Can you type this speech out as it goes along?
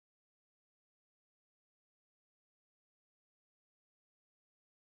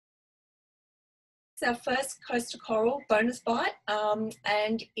It's our first Coast to Coral bonus bite,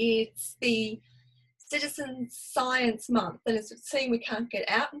 and it's the Citizen Science Month. And as we've seen, we can't get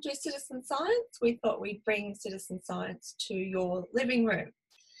out and do citizen science. We thought we'd bring citizen science to your living room.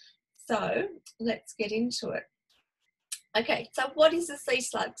 So let's get into it. Okay, so what is a sea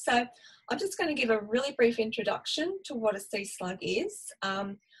slug? So I'm just going to give a really brief introduction to what a sea slug is.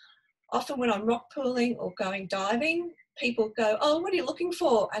 Often when I'm rock pooling or going diving, people go, oh, what are you looking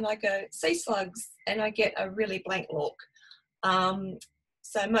for? And I go, sea slugs, and I get a really blank look.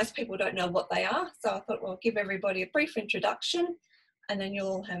 So most people don't know what they are. So I thought, well, I'll give everybody a brief introduction and then you'll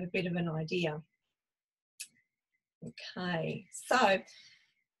all have a bit of an idea. Okay, so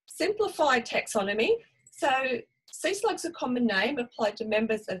simplified taxonomy. So sea slugs are a common name applied to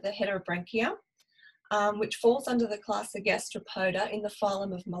members of the Heterobranchia, which falls under the class of Gastropoda in the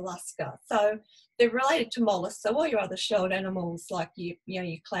phylum of Mollusca. So they're related to mollusks, so all your other shelled animals like your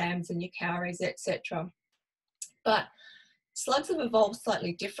clams and your cowries, etc. But slugs have evolved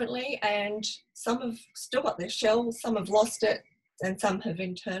slightly differently, and some have still got their shells, some have lost it, and some have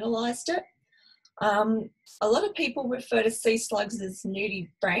internalized it. A lot of people refer to sea slugs as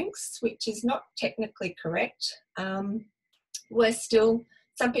nudibranchs, which is not technically correct. Some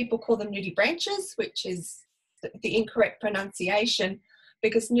people call them nudibranches, which is the incorrect pronunciation,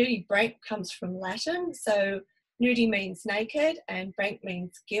 because nudibranch comes from Latin. So nudi means naked and branch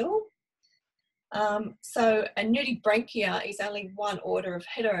means gill. So a nudibranchia is only one order of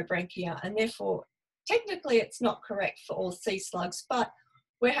Heterobranchia, and therefore technically it's not correct for all sea slugs, but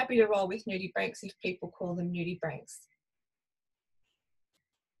we're happy to roll with nudibranchs if people call them nudibranchs.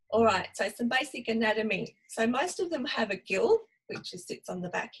 All right, so some basic anatomy. So most of them have a gill, which sits on the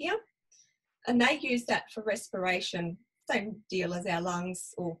back here, and they use that for respiration. Same deal as our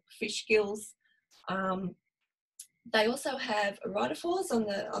lungs or fish gills. They also have rhinophores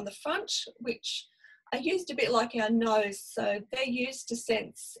on the front, which are used a bit like our nose. So they're used to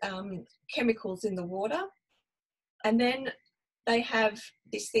sense chemicals in the water. And then they have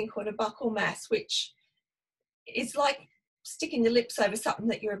this thing called a buccal mass, which is like sticking your lips over something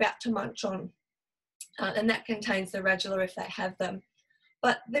that you're about to munch on. And that contains the radula if they have them.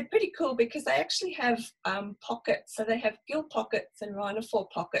 But they're pretty cool because they actually have pockets. So they have gill pockets and rhinophore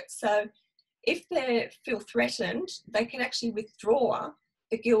pockets. So if they feel threatened, they can actually withdraw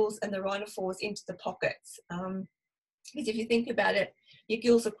the gills and the rhinophores into the pockets. Because if you think about it, your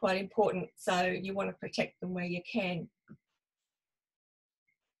gills are quite important, so you want to protect them where you can.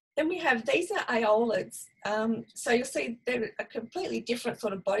 Then we have, these are aolids. So you'll see they're a completely different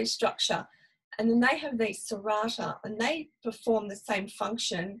sort of body structure. And then they have these serrata, and they perform the same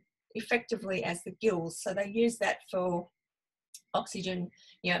function effectively as the gills. So they use that for oxygen,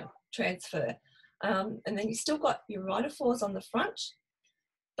 transfer. And then you've still got your rhinophores on the front,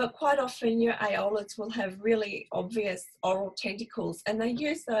 but quite often your aolids will have really obvious oral tentacles, and they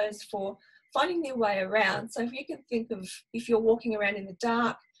use those for finding their way around. So if you can think of, if you're walking around in the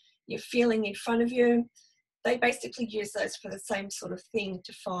dark, you're feeling in front of you, they basically use those for the same sort of thing,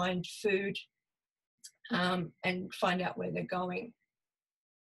 to find food and find out where they're going.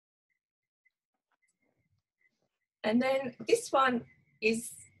 And then this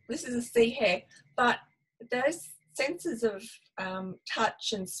is a sea hare, but those senses of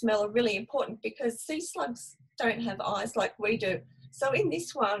touch and smell are really important because sea slugs don't have eyes like we do. So in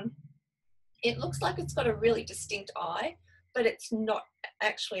this one, it looks like it's got a really distinct eye, but it's not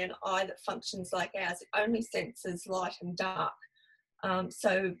actually an eye that functions like ours. It only senses light and dark.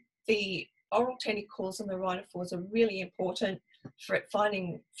 So the oral tentacles and the rhinophores are really important for it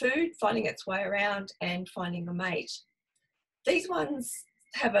finding food, finding its way around, and finding a mate. These ones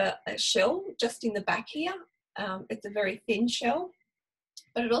have a shell just in the back here. It's a very thin shell,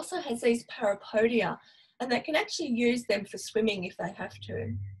 but it also has these parapodia, and they can actually use them for swimming if they have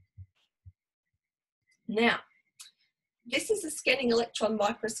to. Now, this is a scanning electron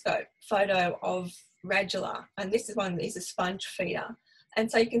microscope photo of radula, and this is one that is a sponge feeder. And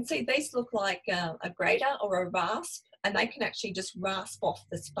so you can see these look like a grater or a rasp, and they can actually just rasp off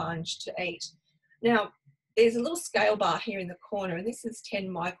the sponge to eat. Now, there's a little scale bar here in the corner, and this is 10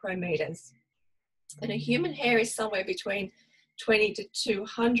 micrometers. And a human hair is somewhere between 20 to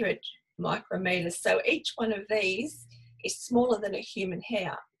 200 micrometers. So each one of these is smaller than a human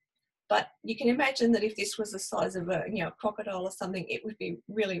hair. But you can imagine that if this was the size of a crocodile or something, it would be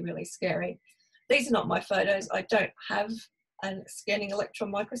really, really scary. These are not my photos. I don't have a scanning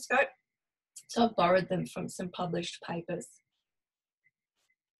electron microscope, so I've borrowed them from some published papers.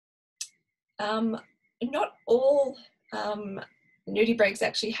 Not all nudibranchs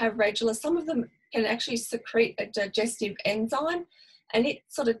actually have radula. Some of them can actually secrete a digestive enzyme, and it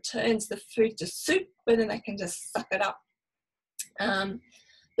sort of turns the food to soup, but then they can just suck it up.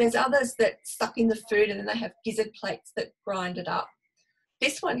 There's others that suck in the food and then they have gizzard plates that grind it up.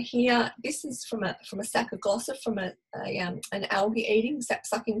 This one here, this is from a Sacoglossa, from an algae-eating,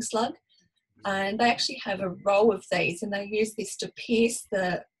 sap-sucking slug. And they actually have a row of these, and they use this to pierce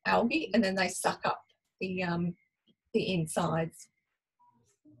the algae, and then they suck up the insides.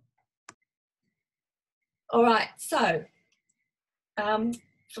 All right, so from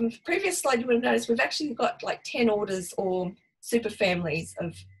the previous slide, you would have noticed we've actually got like 10 orders or superfamilies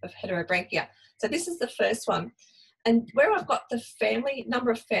of Heterobranchia. So this is the first one. And where I've got the number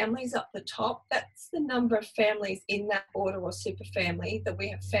of families up the top, that's the number of families in that order or superfamily that we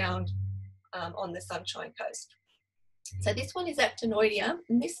have found on the Sunshine Coast. So this one is Actinoidea,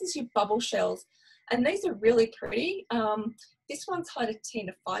 and this is your bubble shells. And these are really pretty. This one's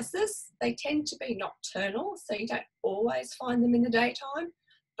Hydrotenophysis. They tend to be nocturnal, so you don't always find them in the daytime,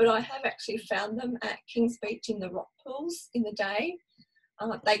 but I have actually found them at Kings Beach in the rock pools in the day.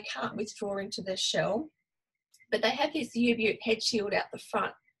 They can't withdraw into their shell, but they have this U-Butte head shield out the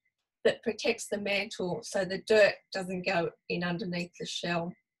front that protects the mantle so the dirt doesn't go in underneath the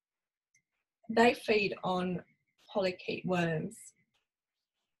shell. They feed on polychaete worms.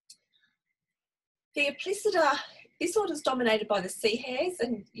 The Aplicida, this order is dominated by the sea hares,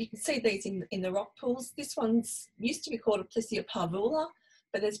 and you can see these in the rock pools. This one's used to be called Aplysia parvula,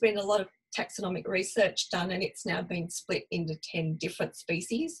 but there's been a lot of taxonomic research done and it's now been split into 10 different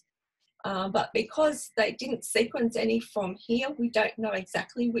species. But because they didn't sequence any from here, we don't know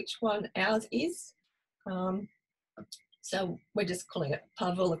exactly which one ours is. So we're just calling it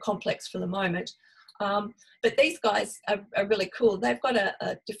Parvula complex for the moment. But these guys are really cool. They've got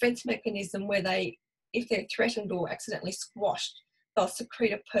a defense mechanism where if they're threatened or accidentally squashed, they'll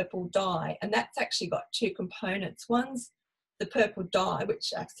secrete a purple dye. And that's actually got two components. One's the purple dye,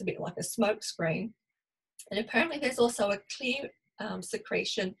 which acts a bit like a smoke screen. And apparently there's also a clear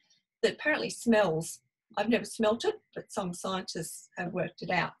secretion that apparently smells. I've never smelt it, but some scientists have worked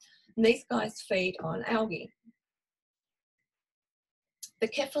it out. And these guys feed on algae. The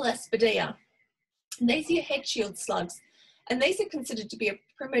Cephalaspidea. These are your head shield slugs, and these are considered to be a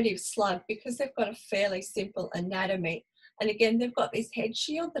primitive slug because they've got a fairly simple anatomy. And again, they've got this head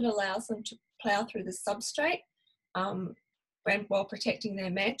shield that allows them to plough through the substrate while protecting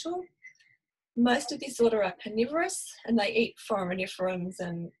their mantle. Most of this order are carnivorous, and they eat foraminiferums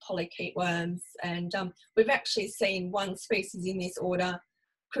and polychaete worms. And we've actually seen one species in this order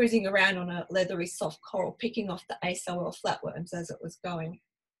cruising around on a leathery soft coral, picking off the ASOL flatworms as it was going.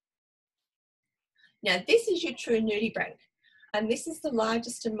 Now, this is your true nudibranch, and this is the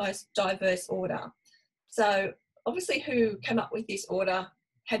largest and most diverse order. So obviously who came up with this order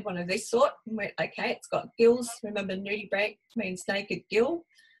had one of this sort and went, okay, it's got gills. Remember, nudibranch means naked gill.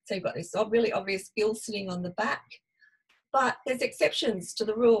 So you've got this really obvious gill sitting on the back. But there's exceptions to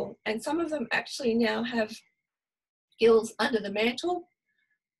the rule, and some of them actually now have gills under the mantle,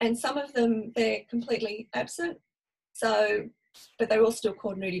 and some of them, they're completely absent. So, but they're all still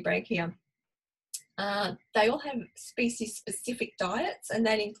called nudibranchia. They all have species-specific diets, and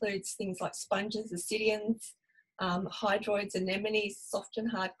that includes things like sponges, ascidians, hydroids, anemones, soft and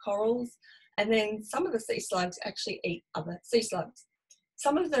hard corals, and then some of the sea slugs actually eat other sea slugs.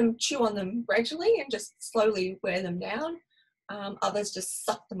 Some of them chew on them gradually and just slowly wear them down. Others just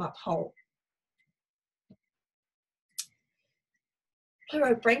suck them up whole.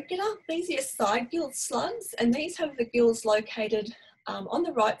 Pleurobranchida, these are your side-gilled slugs, and these have the gills located on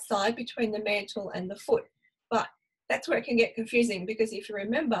the right side between the mantle and the foot. But that's where it can get confusing, because if you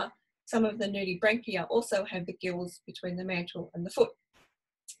remember, some of the nudibranchia also have the gills between the mantle and the foot.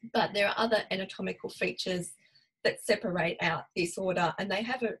 But there are other anatomical features that separate out this order, and they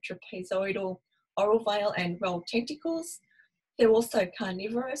have a trapezoidal oral veil and rolled tentacles. They're also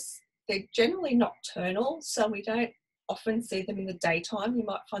carnivorous. They're generally nocturnal, so we don't often see them in the daytime. You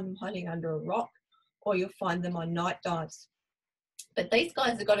might find them hiding under a rock, or you'll find them on night dives. But these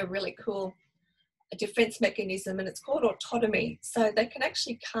guys have got a really cool defense mechanism, and it's called autotomy. So they can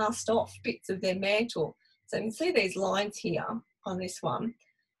actually cast off bits of their mantle. So you can see these lines here on this one.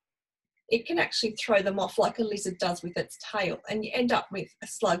 It can actually throw them off like a lizard does with its tail, and you end up with a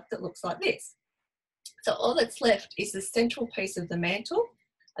slug that looks like this. So all that's left is the central piece of the mantle,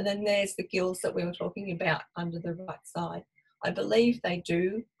 and then there's the gills that we were talking about under the right side. I believe they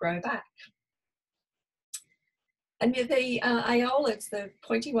do grow back. And the aeolids, the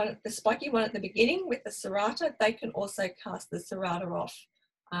pointy one, the spiky one at the beginning with the serrata, they can also cast the serrata off,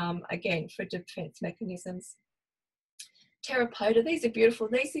 again, for defense mechanisms. Pteropoda, these are beautiful.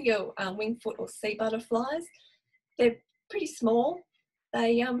 These are your wingfoot or sea butterflies. They're pretty small.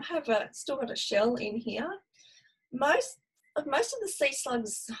 They have still got a shell in here. Most of the sea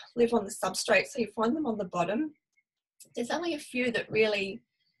slugs live on the substrate, so you find them on the bottom. There's only a few that really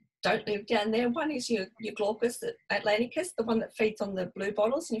don't live down there. One is your Glaucus atlanticus, the one that feeds on the blue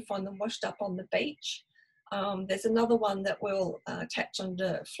bottles, and you find them washed up on the beach. There's another one that will attach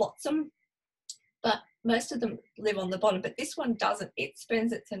onto flotsam, but most of them live on the bottom, but this one doesn't. It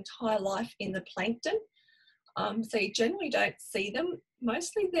spends its entire life in the plankton, so you generally don't see them.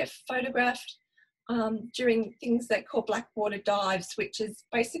 Mostly they're photographed during things they call blackwater dives, which is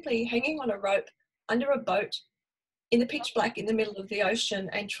basically hanging on a rope under a boat in the pitch black in the middle of the ocean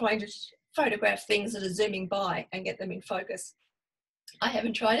and trying to photograph things that are zooming by and get them in focus. I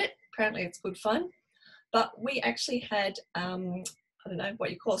haven't tried it. Apparently it's good fun. But we actually had, I don't know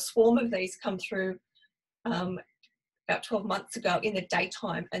what you call a swarm of these come through about 12 months ago in the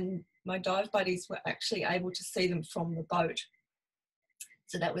daytime, and my dive buddies were actually able to see them from the boat.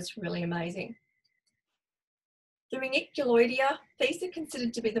 So that was really amazing. The Reniculoidea, these are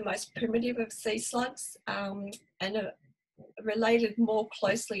considered to be the most primitive of sea slugs and are related more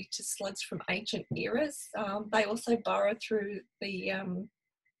closely to slugs from ancient eras. They also burrow through the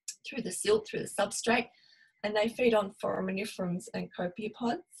silt, through the substrate, and they feed on foraminiferums and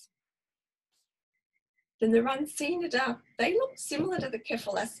copiopods. Then the Runcinidae, they look similar to the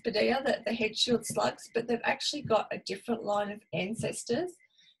Cephalaspidea, the head shield slugs, but they've actually got a different line of ancestors.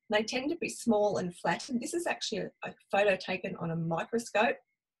 They tend to be small and flat, and this is actually a photo taken on a microscope.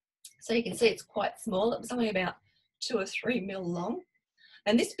 So you can see it's quite small. It was only about 2 or 3 mil long.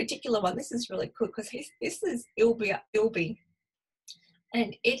 And this particular one, this is really cool because this is Ilby,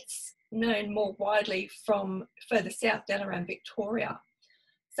 and it's known more widely from further south down around Victoria.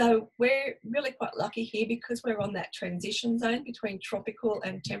 So we're really quite lucky here because we're on that transition zone between tropical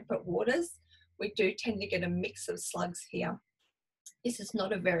and temperate waters. We do tend to get a mix of slugs here. This is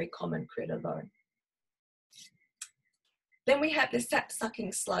not a very common critter though. Then we have the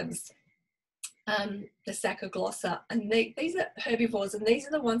sap-sucking slugs, the Sacoglossa, and these are herbivores, and these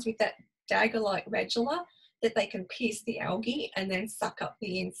are the ones with that dagger-like radula that they can pierce the algae and then suck up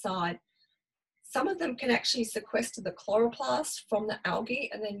the inside. Some of them can actually sequester the chloroplast from the algae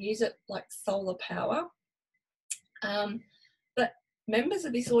and then use it like solar power. But members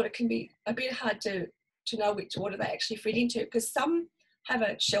of this order can be a bit hard to know which order they actually fit into, because some have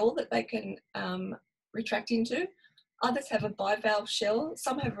a shell that they can retract into, others have a bivalve shell,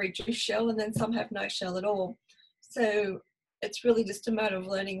 some have a reduced shell, and then some have no shell at all. So it's really just a matter of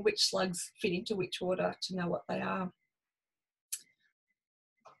learning which slugs fit into which order to know what they are.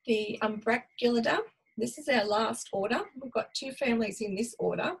 The Umbraculida, this is our last order. We've got 2 families in this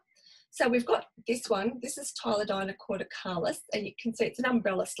order. So we've got this one, this is Tylodina corticalis, and you can see it's an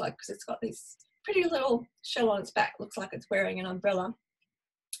umbrella slug because it's got this pretty little shell on its back, looks like it's wearing an umbrella.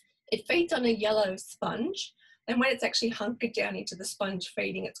 It feeds on a yellow sponge, and when it's actually hunkered down into the sponge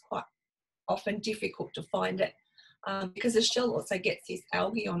feeding, it's quite often difficult to find it because the shell also gets this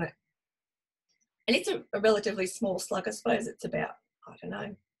algae on it. And it's a relatively small slug. I suppose it's about, I don't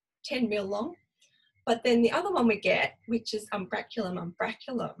know, 10 mil long. But then the other one we get, which is Umbraculum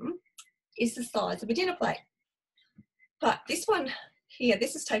umbraculum, is the size of a dinner plate. But this one here,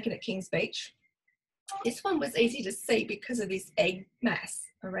 this is taken at Kings Beach. This one was easy to see because of this egg mass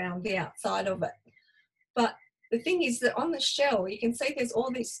around the outside of it. But the thing is that on the shell, you can see there's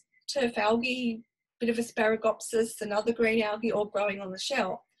all this turf algae, bit of Asparagopsis and other green algae all growing on the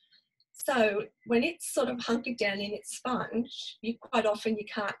shell. So when it's sort of hunkered down in its sponge, quite often you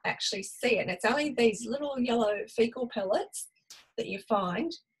can't actually see it. And it's only these little yellow fecal pellets that you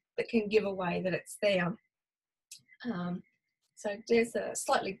find that can give away that it's there. So there's a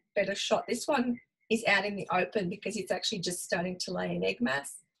slightly better shot. This one is out in the open because it's actually just starting to lay an egg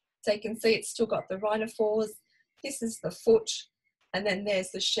mass. So you can see it's still got the rhinophores. This is the foot, and then there's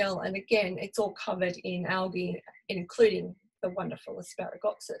the shell. And again, it's all covered in algae, including the wonderful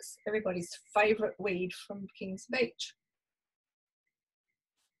Asparagopsis, everybody's favourite weed from Kings Beach.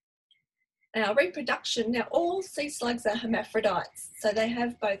 Now, reproduction. Now, all sea slugs are hermaphrodites, so they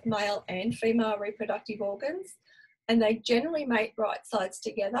have both male and female reproductive organs, and they generally mate right sides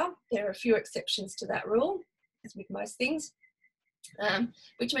together. There are a few exceptions to that rule, as with most things,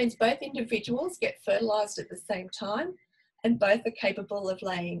 which means both individuals get fertilised at the same time, and both are capable of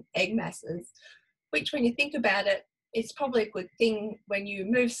laying egg masses, which, when you think about it, it's probably a good thing when you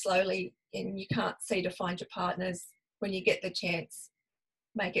move slowly and you can't see to find your partners. When you get the chance,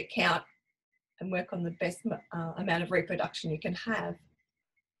 make it count and work on the best amount of reproduction you can have.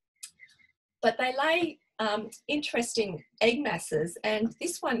 But they lay interesting egg masses, and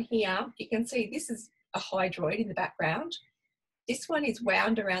this one here, you can see this is a hydroid in the background, This one is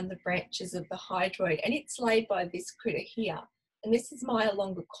wound around the branches of the hydroid, and it's laid by this critter here. And this is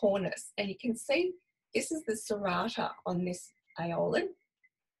Myalonga cornus, and you can see this is the serrata on this aeolid.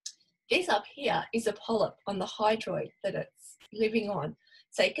 This up here is a polyp on the hydroid that it's living on.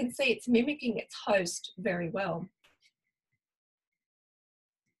 So you can see it's mimicking its host very well.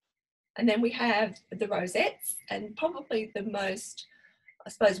 And then we have the rosettes, and probably the most, I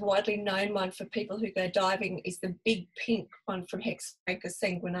suppose, widely known one for people who go diving is the big pink one from Hexaphrancus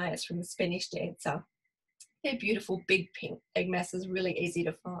sanguineus from the Spanish dancer. They're beautiful big pink egg masses, really easy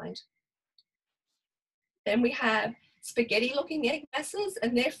to find. Then we have spaghetti looking egg masses,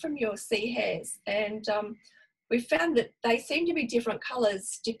 and they're from your sea hares. And we found that they seem to be different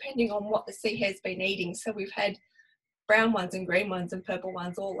colours depending on what the sea hare's been eating. So we've had brown ones and green ones and purple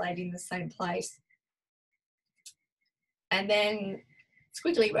ones all laid in the same place. And then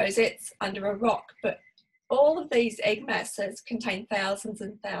squiggly rosettes under a rock, but all of these egg masses contain thousands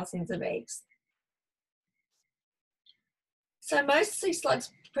and thousands of eggs. So most sea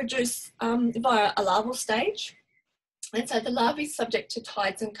slugs produce via a larval stage, and so the larvae is subject to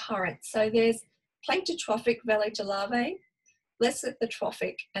tides and currents. So there's planktotrophic velator larvae,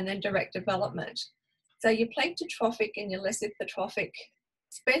 lithotrophic, and then direct development. So your planktotrophic and your lithotrophic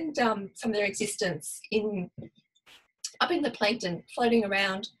spend some of their existence up in the plankton, floating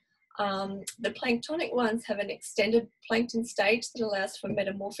around. The planktonic ones have an extended plankton stage that allows for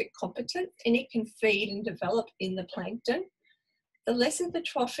metamorphic competence, and it can feed and develop in the plankton. The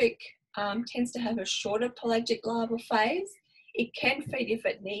lithotrophic tends to have a shorter pelagic larval phase. It can feed if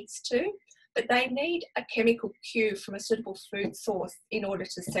it needs to, but they need a chemical cue from a suitable food source in order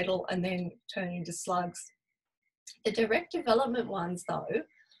to settle and then turn into slugs. The direct development ones, though,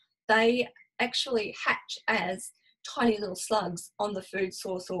 they actually hatch as tiny little slugs on the food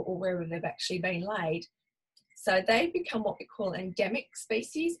source or wherever they've actually been laid. So they become what we call endemic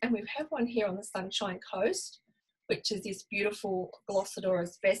species, and we have one here on the Sunshine Coast, which is this beautiful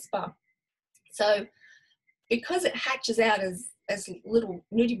Glossodorus vespa. So because it hatches out as little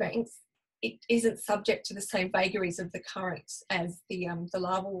nudibranchs, it isn't subject to the same vagaries of the currents as the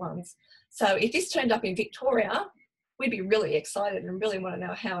larval ones. So if this turned up in Victoria, we'd be really excited and really want to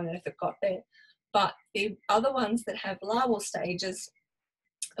know how on earth it got there. But the other ones that have larval stages,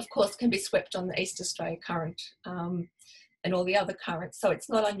 of course, can be swept on the East Australia current and all the other currents. So it's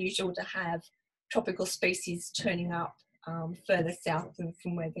not unusual to have tropical species turning up further south than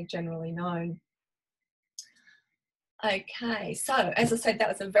from where they're generally known. Okay, so as I said, that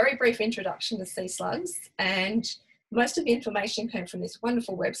was a very brief introduction to sea slugs, and most of the information came from this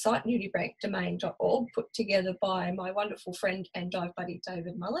wonderful website, nudibranchdomain.org, put together by my wonderful friend and dive buddy,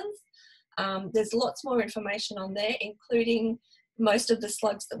 David Mullins. There's lots more information on there, including most of the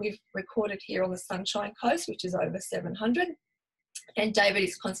slugs that we've recorded here on the Sunshine Coast, which is over 700. And David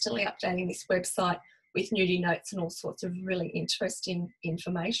is constantly updating this website with nudie notes and all sorts of really interesting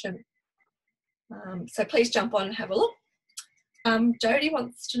information. So please jump on and have a look. Jody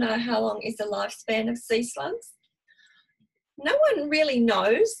wants to know, how long is the lifespan of sea slugs? No one really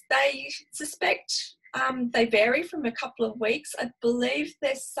knows. They suspect they vary from a couple of weeks. I believe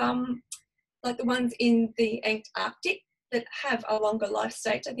there's some, like the ones in the Antarctic, that have a longer life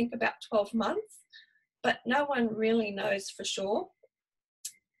stage, I think about 12 months, but no one really knows for sure.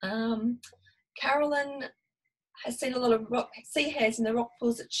 Carolyn has seen a lot of sea hares in the rock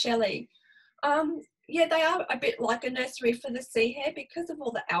pools at Shelley. Yeah, they are a bit like a nursery for the sea hare because of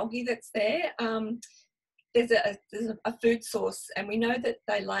all the algae that's there. There's a food source, and we know that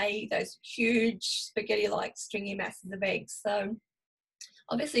they lay those huge spaghetti-like stringy masses of eggs. So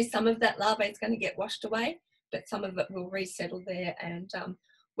obviously some of that larvae is going to get washed away, but some of it will resettle there. And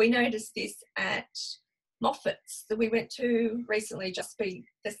we noticed this at Moffat's that we went to recently, just be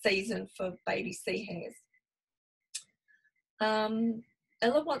the season for baby sea hares.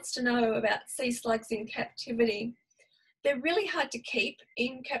 Ella wants to know about sea slugs in captivity. They're really hard to keep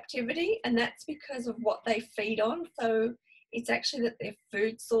in captivity, and that's because of what they feed on. So it's actually that their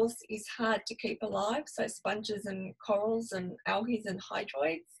food source is hard to keep alive. So sponges and corals and algae and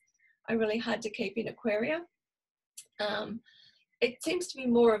hydroids are really hard to keep in aquaria. It seems to be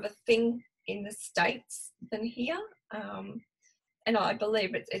more of a thing in the States than here. And I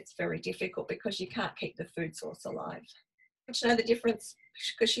believe it's very difficult because you can't keep the food source alive. To know the difference,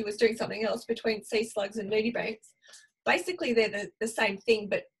 because she was doing something else, between sea slugs and nudibranchs. Basically, they're the same thing,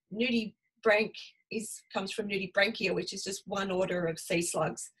 but nudibranch comes from nudibranchia, which is just one order of sea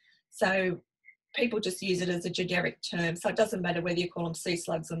slugs. So people just use it as a generic term. So it doesn't matter whether you call them sea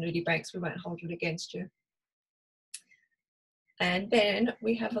slugs or nudibranchs, we won't hold it against you. And then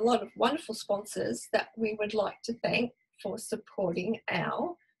we have a lot of wonderful sponsors that we would like to thank for supporting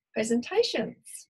our presentations.